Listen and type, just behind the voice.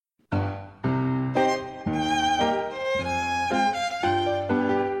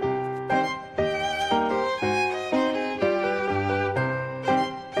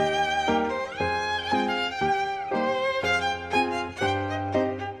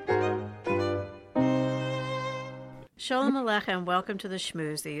Shalom Aleichem and welcome to the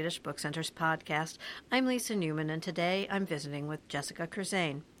Shmooze, the Yiddish Book Center's podcast. I'm Lisa Newman, and today I'm visiting with Jessica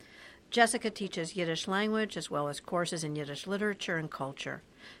Kirzane. Jessica teaches Yiddish language as well as courses in Yiddish literature and culture.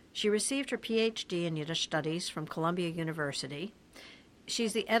 She received her PhD in Yiddish Studies from Columbia University.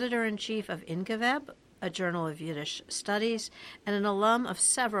 She's the editor-in-chief of Ingeweb, a journal of Yiddish studies, and an alum of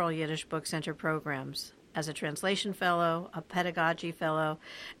several Yiddish Book Center programs. As a translation fellow, a pedagogy fellow,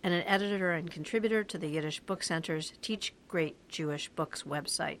 and an editor and contributor to the Yiddish Book Center's Teach Great Jewish Books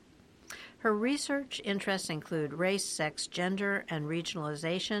website. Her research interests include race, sex, gender, and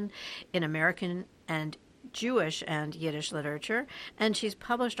regionalization in American and Jewish and Yiddish literature, and she's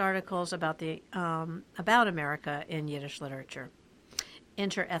published articles about America in Yiddish literature,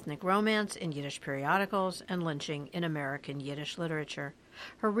 interethnic romance in Yiddish periodicals, and lynching in American Yiddish literature.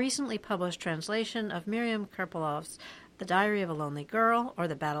 Her recently published translation of Miriam Karpilove's The Diary of a Lonely Girl, or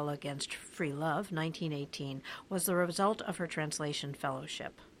The Battle Against Free Love, 1918, was the result of her translation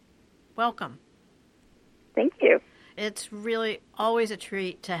fellowship. Welcome. Thank you. It's really always a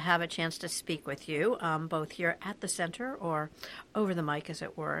treat to have a chance to speak with you, both here at the center or over the mic, as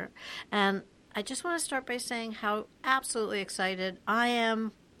it were. And I just want to start by saying how absolutely excited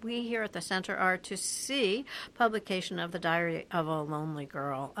we here at the center are to see publication of The Diary of a Lonely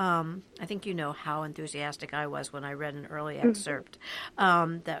Girl. I think you know how enthusiastic I was when I read an early excerpt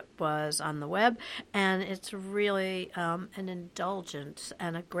that was on the web, and it's really an indulgence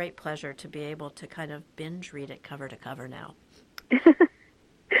and a great pleasure to be able to kind of binge read it cover to cover now.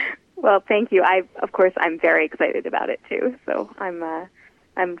 Well, thank you. I'm very excited about it too. So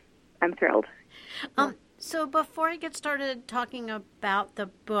I'm thrilled. So before I get started talking about the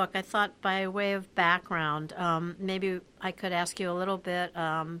book, I thought by way of background, maybe I could ask you a little bit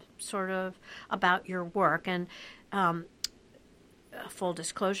sort of about your work. And full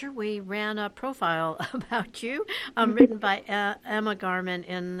disclosure, we ran a profile about you written by Emma Garman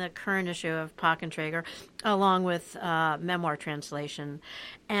in the current issue of Pak and Traeger, along with memoir translation.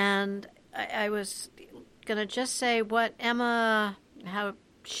 And I was going to just say how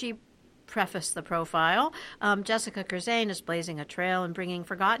she preface the profile. Jessica Kirzane is blazing a trail and bringing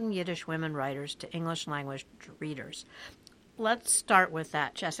forgotten Yiddish women writers to English language readers. Let's start with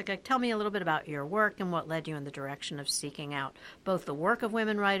that. Jessica, tell me a little bit about your work and what led you in the direction of seeking out both the work of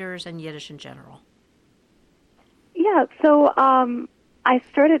women writers and Yiddish in general. Yeah, so I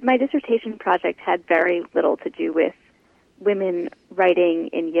started, my dissertation project had very little to do with women writing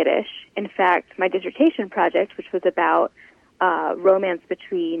in Yiddish. In fact, my dissertation project, which was about romance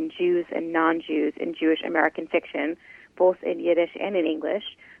between Jews and non-Jews in Jewish American fiction, both in Yiddish and in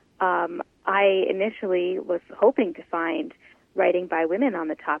English. I initially was hoping to find writing by women on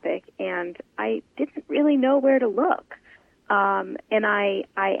the topic, and I didn't really know where to look. And I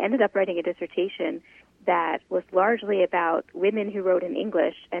ended up writing a dissertation that was largely about women who wrote in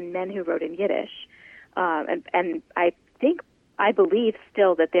English and men who wrote in Yiddish. And I believe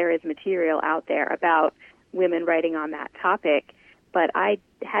still that there is material out there about women writing on that topic, but I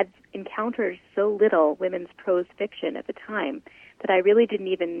had encountered so little women's prose fiction at the time that I really didn't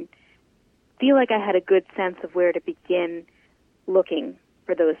even feel like I had a good sense of where to begin looking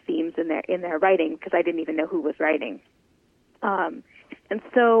for those themes in their writing, because I didn't even know who was writing. And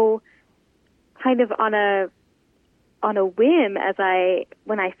so, kind of on a whim,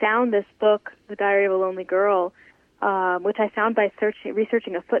 when I found this book, The Diary of a Lonely Girl, which I found by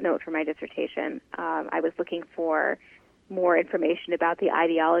researching a footnote for my dissertation. I was looking for more information about the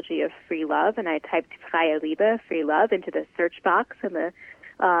ideology of free love, and I typed freie Liebe, free love, into the search box in the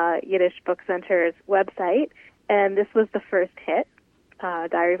Yiddish Book Center's website, and this was the first hit,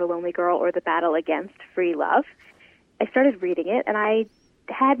 Diary of a Lonely Girl, or The Battle Against Free Love. I started reading it, and I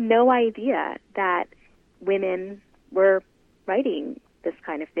had no idea that women were writing this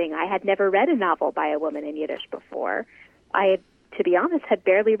kind of thing. I had never read a novel by a woman in Yiddish before. I had, to be honest, had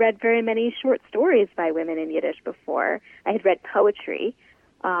barely read very many short stories by women in Yiddish before. I had read poetry,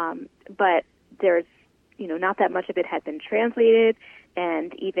 but there's, not that much of it had been translated,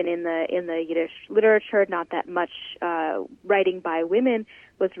 and even in the Yiddish literature, not that much writing by women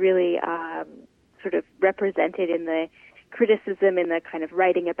was really sort of represented in the criticism, in the kind of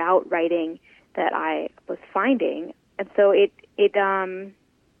writing about writing that I was finding. And so it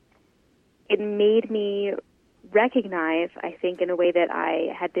made me recognize, I think, in a way that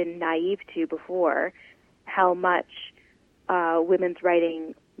I had been naive to before, how much women's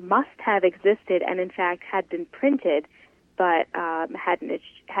writing must have existed and, in fact, had been printed, but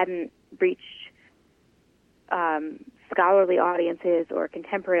hadn't reached scholarly audiences or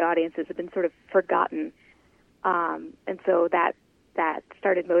contemporary audiences, had been sort of forgotten. And so that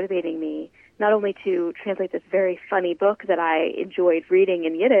started motivating me not only to translate this very funny book that I enjoyed reading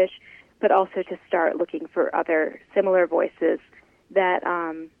in Yiddish, but also to start looking for other similar voices that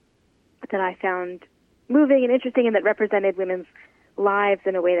I found moving and interesting and that represented women's lives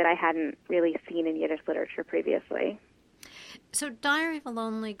in a way that I hadn't really seen in Yiddish literature previously. So Diary of a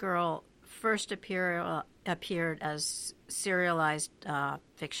Lonely Girl first appeared as serialized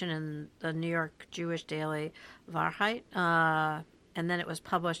fiction in the New York Jewish daily varhayt, and then it was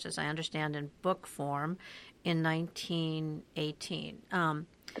published, as I understand, in book form in 1918.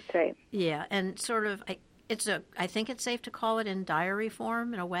 That's right. Yeah, and sort of, I think it's safe to call it in diary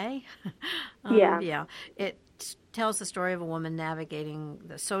form in a way. Yeah. It tells the story of a woman navigating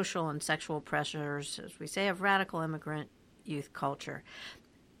the social and sexual pressures, as we say, of radical immigrant youth culture.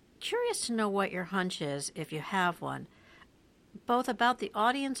 Curious to know what your hunch is, if you have one, both about the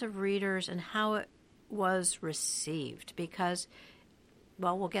audience of readers and how it was received, because,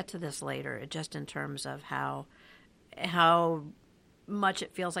 well, we'll get to this later, just in terms of how much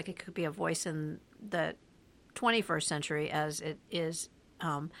it feels like it could be a voice in the 21st century as it is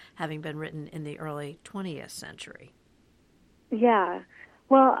having been written in the early 20th century. Yeah.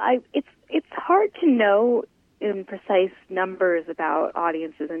 Well, it's hard to know in precise numbers about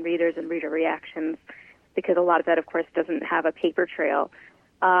audiences and readers and reader reactions, because a lot of that, of course, doesn't have a paper trail.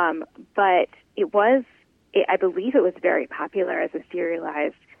 But I believe it was very popular as a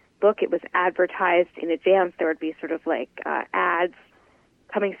serialized book. It was advertised in advance. There would be sort of like ads,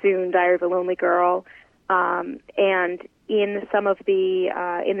 coming soon, Diary of a Lonely Girl. And in some of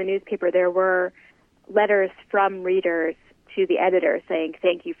in the newspaper, there were letters from readers to the editor saying,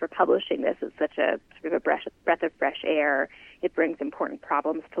 thank you for publishing this. It's such a sort of a breath of fresh air. It brings important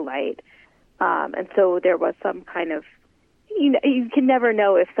problems to light. And so there was some kind of, you can never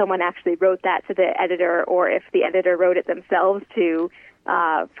know if someone actually wrote that to the editor or if the editor wrote it themselves to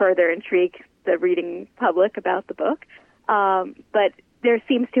further intrigue the reading public about the book. But there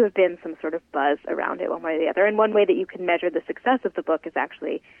seems to have been some sort of buzz around it one way or the other. And one way that you can measure the success of the book is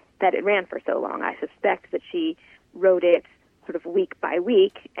actually that it ran for so long. I suspect that she wrote it sort of week by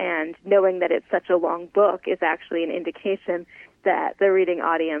week, and knowing that it's such a long book is actually an indication that the reading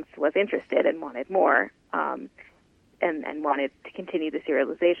audience was interested and wanted more, and wanted to continue the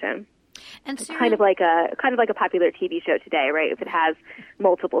serialization. And it's kind of like a popular TV show today, right? If it has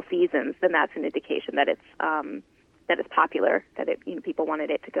multiple seasons, then that's an indication that it's popular, that people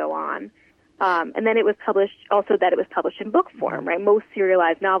wanted it to go on. And then it was published in book form, right? Most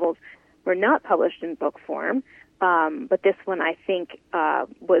serialized novels were not published in book form, but this one, I think,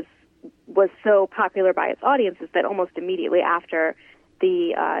 was so popular by its audiences that almost immediately after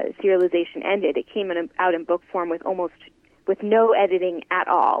the serialization ended, it came out in book form with no editing at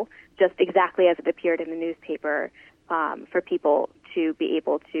all, just exactly as it appeared in the newspaper, for people to be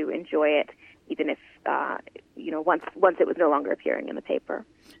able to enjoy it, even if once it was no longer appearing in the paper.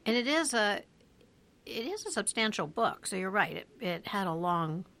 And it is a substantial book. So you're right. It had a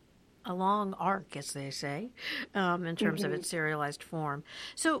long arc, as they say, in terms of its serialized form.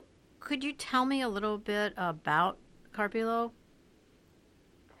 So could you tell me a little bit about Karpilove?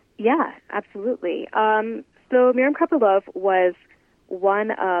 Yeah, absolutely. So Miriam Karpilove was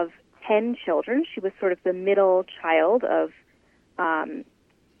one of 10 children. She was sort of the middle child of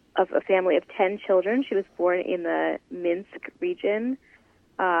a family of 10 children. She was born in the Minsk region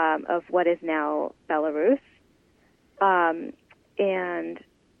of what is now Belarus. And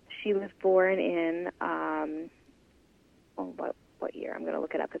she was born in, what year? I'm going to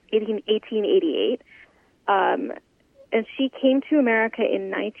look it up. It's 1888. And she came to America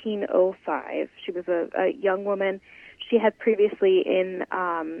in 1905. She was a young woman. She had previously in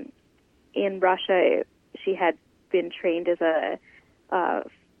Russia, she had been trained as a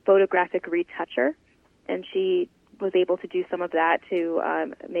photographic retoucher, and she was able to do some of that to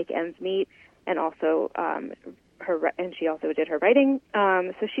make ends meet, and also she also did her writing.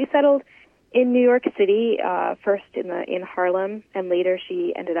 So she settled in New York City, first in Harlem, and later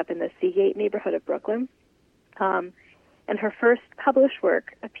she ended up in the Seagate neighborhood of Brooklyn. And her first published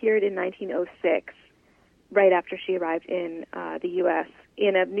work appeared in 1906, right after she arrived in the U.S.,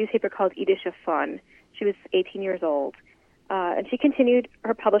 in a newspaper called Yiddish Book. She was 18 years old, and she continued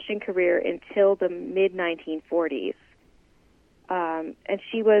her publishing career until the mid-1940s. And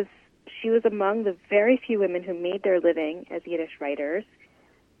she was among the very few women who made their living as Yiddish writers.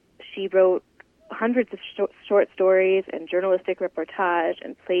 She wrote hundreds of short stories and journalistic reportage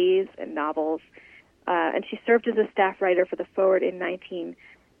and plays and novels. And she served as a staff writer for the Forward in the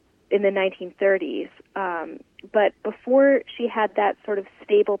 1930s. But before she had that sort of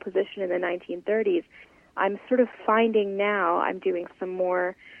stable position in the 1930s, I'm sort of finding now, I'm doing some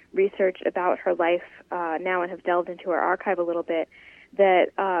more research about her life now and have delved into her archive a little bit, that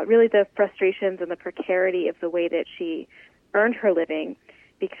really the frustrations and the precarity of the way that she earned her living,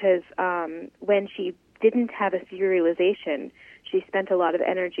 because when she didn't have a serialization, she spent a lot of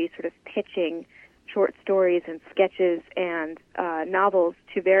energy sort of pitching short stories and sketches and novels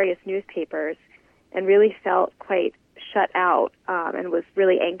to various newspapers, and really felt quite shut out and was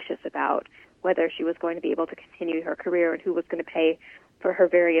really anxious about whether she was going to be able to continue her career and who was going to pay for her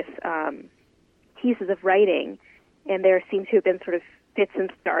various pieces of writing. And there seemed to have been sort of fits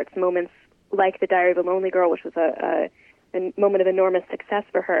and starts, moments like The Diary of a Lonely Girl, which was a moment of enormous success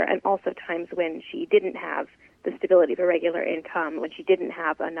for her, and also times when she didn't have the stability of a regular income, when she didn't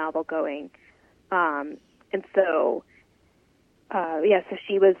have a novel going. So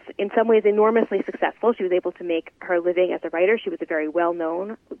she was in some ways enormously successful. She was able to make her living as a writer. She was a very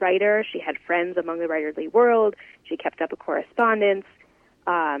well-known writer. She had friends among the writerly world. She kept up a correspondence.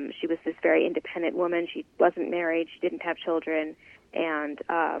 She was this very independent woman. She wasn't married. She didn't have children, and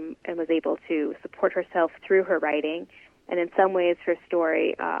was able to support herself through her writing. And in some ways, her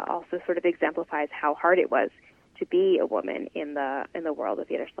story also sort of exemplifies how hard it was to be a woman in the world of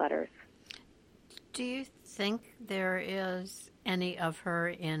Yiddish letters. Do you think there is any of her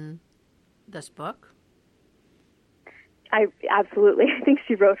in this book? I think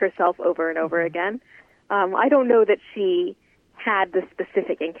she wrote herself over and over again. I don't know that she had the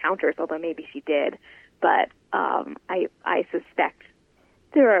specific encounters, although maybe she did. But I suspect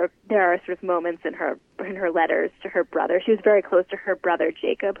there are sort of moments in her letters to her brother. She was very close to her brother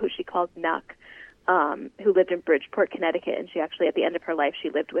Jacob, who she called Nuck, who lived in Bridgeport, Connecticut, and she actually, at the end of her life, she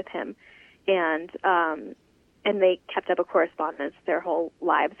lived with him. And they kept up a correspondence their whole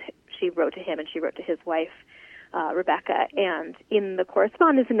lives. She wrote to him and she wrote to his wife, Rebecca. And in the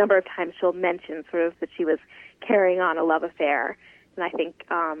correspondence, a number of times she'll mention sort of that she was carrying on a love affair. And I think,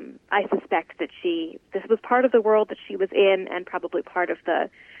 I suspect that this was part of the world that she was in, and probably part of the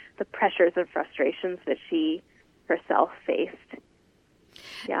pressures and frustrations that she herself faced.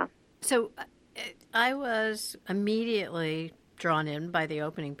 Yeah. So I was immediately drawn in by the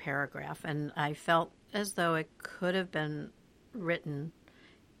opening paragraph, and I felt as though it could have been written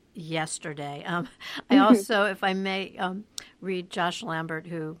yesterday. I also, if I may, read Josh Lambert,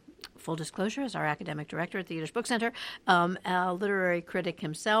 who, full disclosure, is our academic director at the Yiddish Book Center, a literary critic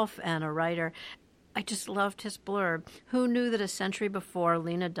himself and a writer. I just loved his blurb. Who knew that a century before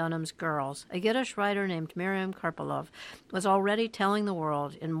Lena Dunham's Girls, a Yiddish writer named Miriam Karpilove was already telling the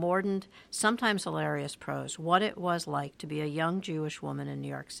world in mordant, sometimes hilarious prose what it was like to be a young Jewish woman in New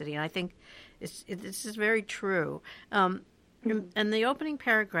York City. And I think this is very true. And the opening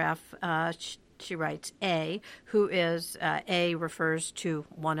paragraph, she writes, A, who is, A refers to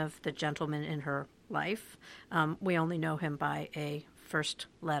one of the gentlemen in her life. We only know him by a first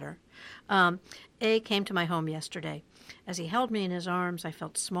letter. A came to my home yesterday. As he held me in his arms, I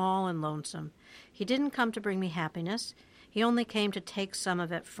felt small and lonesome. He didn't come to bring me happiness. He only came to take some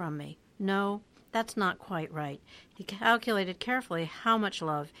of it from me. No, that's not quite right. He calculated carefully how much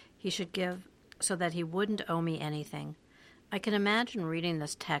love he should give so that he wouldn't owe me anything. I can imagine reading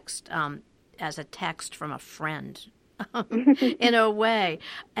this text as a text from a friend in a way.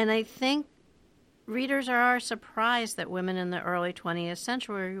 And I think readers are surprised that women in the early 20th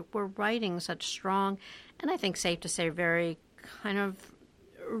century were writing such strong, and I think safe to say very kind of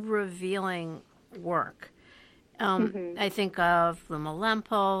revealing work. I think of Luma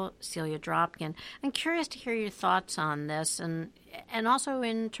Lempel, Celia Dropkin. I'm curious to hear your thoughts on this, and also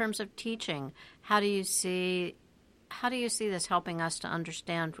in terms of teaching. How do you see this helping us to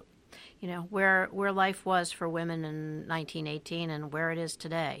understand, where life was for women in 1918 and where it is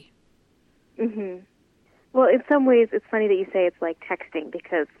today? Mm-hmm. Well, in some ways, it's funny that you say it's like texting,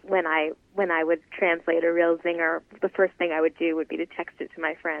 because when I would translate a real zinger, the first thing I would do would be to text it to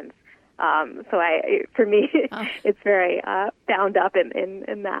my friends. For me, it's very bound up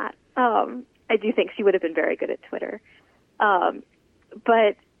in that. I do think she would have been very good at Twitter.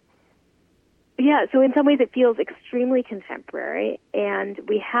 But, yeah, so in some ways it feels extremely contemporary, and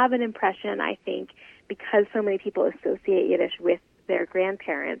we have an impression, I think, because so many people associate Yiddish with their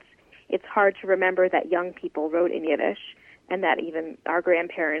grandparents, it's hard to remember that young people wrote in Yiddish, and that even our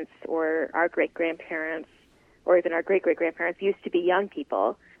grandparents or our great-grandparents or even our great-great-grandparents used to be young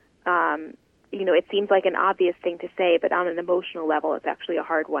people. It seems like an obvious thing to say, but on an emotional level, it's actually a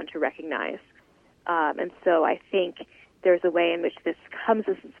hard one to recognize. And so I think there's a way in which this comes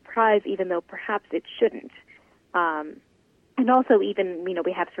as a surprise, even though perhaps it shouldn't. And also even,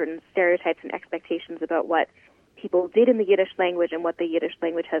 we have certain stereotypes and expectations about what people did in the Yiddish language and what the Yiddish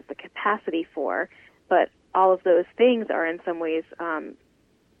language has the capacity for, but all of those things are in some ways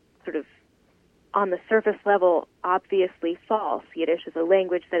sort of on the surface level obviously false. Yiddish is a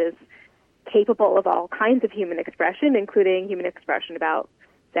language that is capable of all kinds of human expression, including human expression about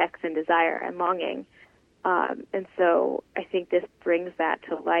sex and desire and longing. And so I think this brings that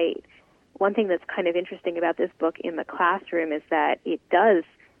to light. One thing that's kind of interesting about this book in the classroom is that it does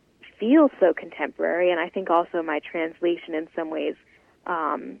feel so contemporary, and I think also my translation in some ways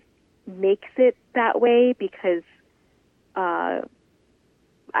makes it that way, because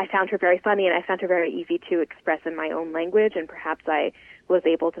I found her very funny and I found her very easy to express in my own language, and perhaps I was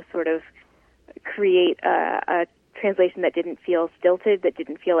able to sort of create a translation that didn't feel stilted, that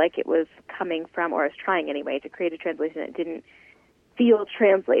didn't feel like it was coming from, or I was trying anyway, to create a translation that didn't feel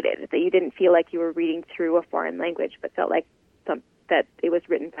translated, that you didn't feel like you were reading through a foreign language, but felt like that it was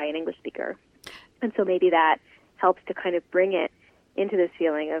written by an English speaker. And so maybe that helps to kind of bring it into this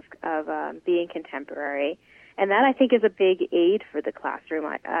feeling of being contemporary. And that, I think, is a big aid for the classroom.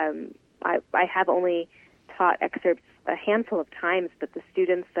 I have only taught excerpts a handful of times, but the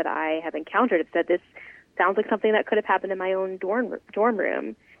students that I have encountered have said, this sounds like something that could have happened in my own dorm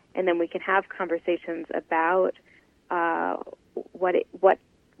room. And then we can have conversations about what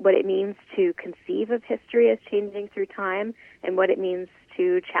it means to conceive of history as changing through time, and what it means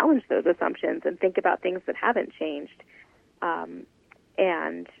to challenge those assumptions and think about things that haven't changed. And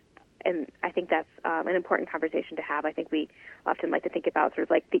I think that's an important conversation to have. I think we often like to think about sort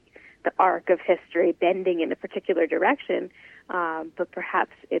of like the arc of history bending in a particular direction, but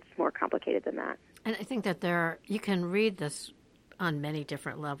perhaps it's more complicated than that. And I think that you can read this on many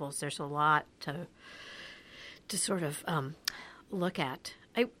different levels. There's a lot to sort of look at.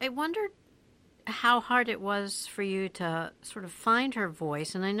 I wondered how hard it was for you to sort of find her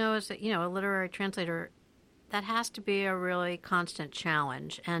voice. And I know as a literary translator, that has to be a really constant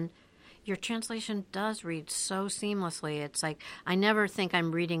challenge. And your translation does read so seamlessly. It's like, I never think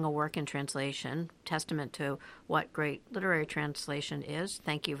I'm reading a work in translation, testament to what great literary translation is.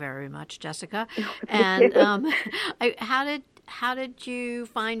 Thank you very much, Jessica. And how did you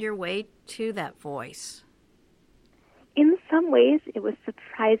find your way to that voice? In some ways, it was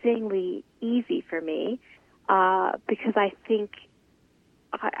surprisingly easy for me, because I think,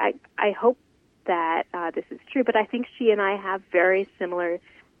 I hope that this is true, but I think she and I have very similar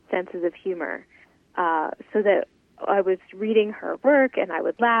senses of humor, so that I was reading her work and I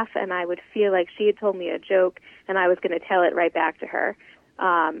would laugh and I would feel like she had told me a joke and I was going to tell it right back to her,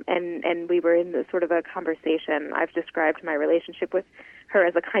 and we were in the sort of a conversation. I've described my relationship with her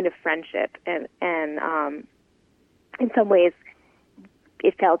as a kind of friendship, and in some ways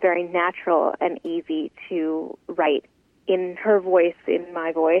it felt very natural and easy to write in her voice, in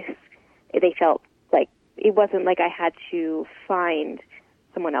my voice. They felt like it wasn't like I had to find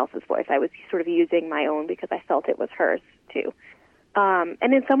someone else's voice. I was sort of using my own because I felt it was hers too.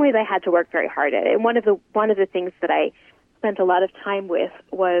 And in some ways I had to work very hard at it. And one of the things that I spent a lot of time with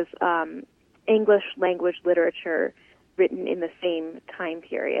was English language literature written in the same time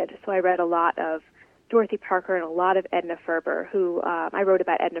period. So I read a lot of Dorothy Parker and a lot of Edna Ferber, who I wrote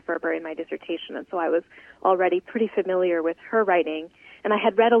about Edna Ferber in my dissertation, and so I was already pretty familiar with her writing. And I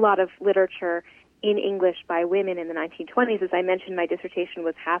had read a lot of literature in English by women in the 1920s. As I mentioned, my dissertation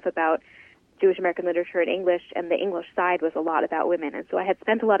was half about Jewish American literature in English, and the English side was a lot about women. And so I had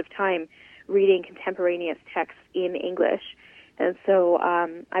spent a lot of time reading contemporaneous texts in English. And so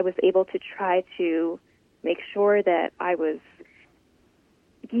I was able to try to make sure that I was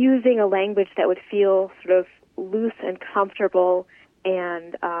using a language that would feel sort of loose and comfortable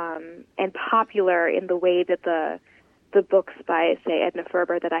and popular in the way that the books by, say, Edna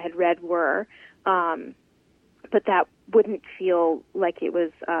Ferber that I had read were, but that wouldn't feel like it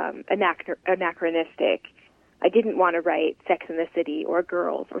was anachronistic. I didn't want to write Sex and the City or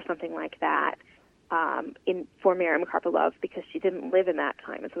Girls or something like that for Miriam Karpilove, because she didn't live in that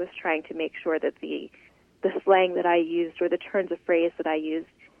time. And so I was trying to make sure that the slang that I used or the turns of phrase that I used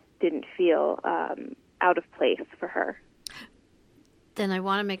didn't feel out of place for her. Then I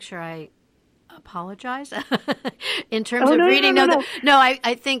want to make sure I apologize in terms of reading. No,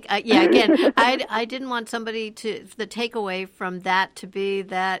 I think, again, I didn't want somebody the takeaway from that to be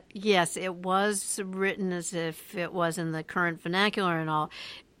that, yes, it was written as if it was in the current vernacular and all.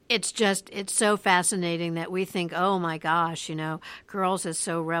 It's so fascinating that we think, oh my gosh, Girls is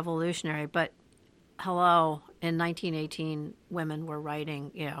so revolutionary. But hello, in 1918, women were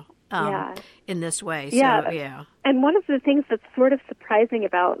writing, in this way. So, yeah. And one of the things that's sort of surprising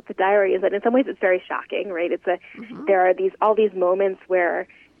about the diary is that in some ways it's very shocking, right? There are all these moments where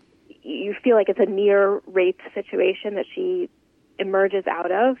you feel like it's a near rape situation that she emerges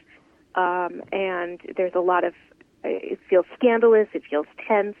out of. and there's a lot of, it feels scandalous, it feels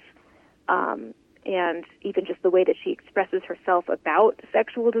tense, and even just the way that she expresses herself about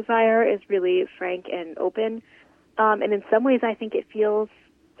sexual desire is really frank and open. And in some ways, I think it feels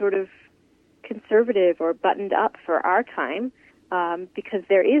sort of conservative or buttoned up for our time, because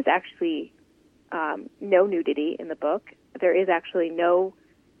there is actually no nudity in the book. There is actually no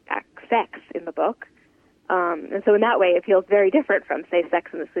sex in the book. And so in that way, it feels very different from, say, Sex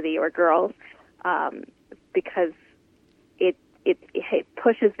and the City or Girls, because it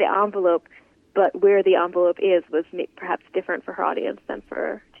pushes the envelope, but where the envelope is was perhaps different for her audience than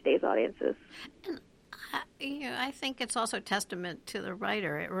for today's audiences. And I think it's also a testament to the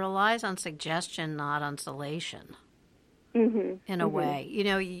writer. It relies on suggestion, not on solation, in a way.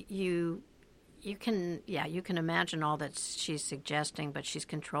 You can imagine all that she's suggesting, but she's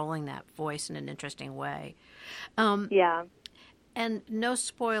controlling that voice in an interesting way. And no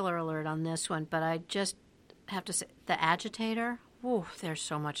spoiler alert on this one, but I just have to say, the agitator, there's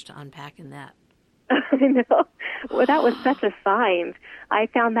so much to unpack in that. I know. Well, that was such a find. I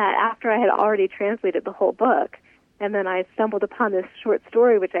found that after I had already translated the whole book, and then I stumbled upon this short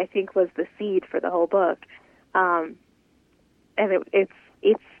story, which I think was the seed for the whole book. And it's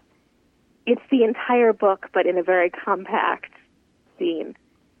the entire book, but in a very compact scene.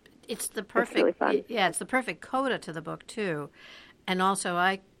 It's the perfect, it's really fun. It's the perfect coda to the book too, and also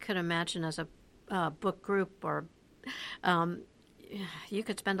I could imagine as a book group, or you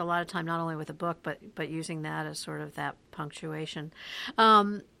could spend a lot of time not only with a book, but using that as sort of that punctuation.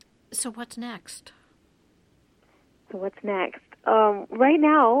 So what's next? Right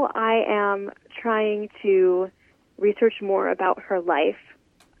now, I am trying to research more about her life.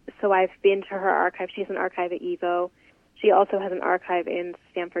 So I've been to her archive. She has an archive at Evo. She also has an archive in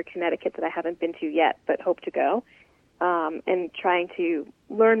Stamford, Connecticut that I haven't been to yet, but hope to go. And trying to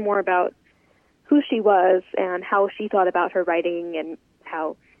learn more about who she was and how she thought about her writing, and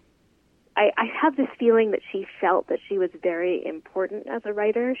how I have this feeling that she felt that she was very important as a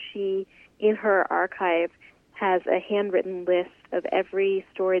writer. She, in her archive, has a handwritten list of every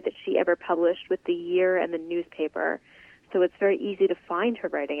story that she ever published with the year and the newspaper. So it's very easy to find her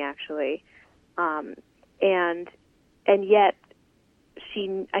writing, actually. And yet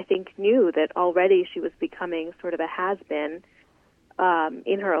she, I think, knew that already she was becoming sort of a has-been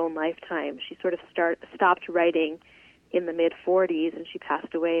in her own lifetime. She sort of stopped writing in the mid-40s, and she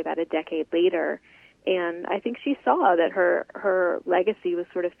passed away about a decade later. And I think she saw that her legacy was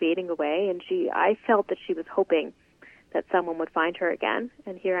sort of fading away, and I felt that she was hoping that someone would find her again,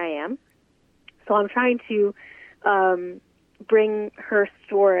 and here I am. So I'm trying to bring her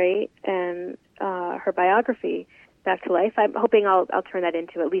story and her biography back to life. I'm hoping I'll turn that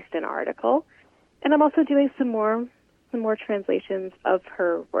into at least an article. And I'm also doing some more translations of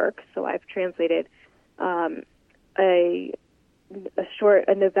her work. So I've translated a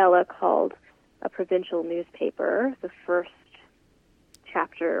novella called A Provincial Newspaper. The first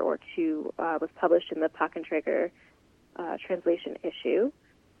chapter or two was published in the Pakenträger translation issue.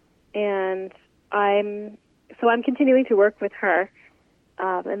 And I'm continuing to work with her,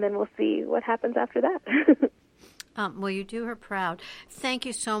 and then we'll see what happens after that. Well, you do her proud. Thank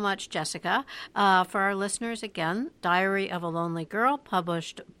you so much, Jessica. For our listeners, again, Diary of a Lonely Girl,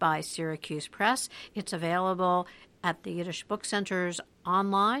 published by Syracuse Press. It's available at the Yiddish Book Center's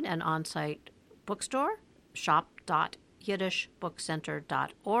online and on-site bookstore,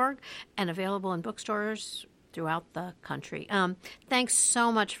 shop.yiddishbookcenter.org, and available in bookstores throughout the country. Thanks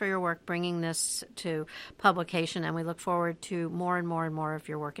so much for your work bringing this to publication, and we look forward to more and more and more of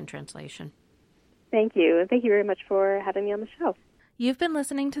your work in translation. Thank you, and thank you very much for having me on the show. You've been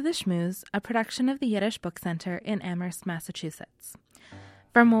listening to The Shmooze, a production of the Yiddish Book Center in Amherst, Massachusetts.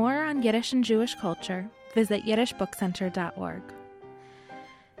 For more on Yiddish and Jewish culture, visit yiddishbookcenter.org.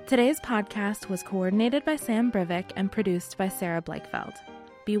 Today's podcast was coordinated by Sam Brivik and produced by Sarah Blakefeld.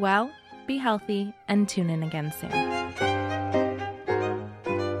 Be well, be healthy, and tune in again soon.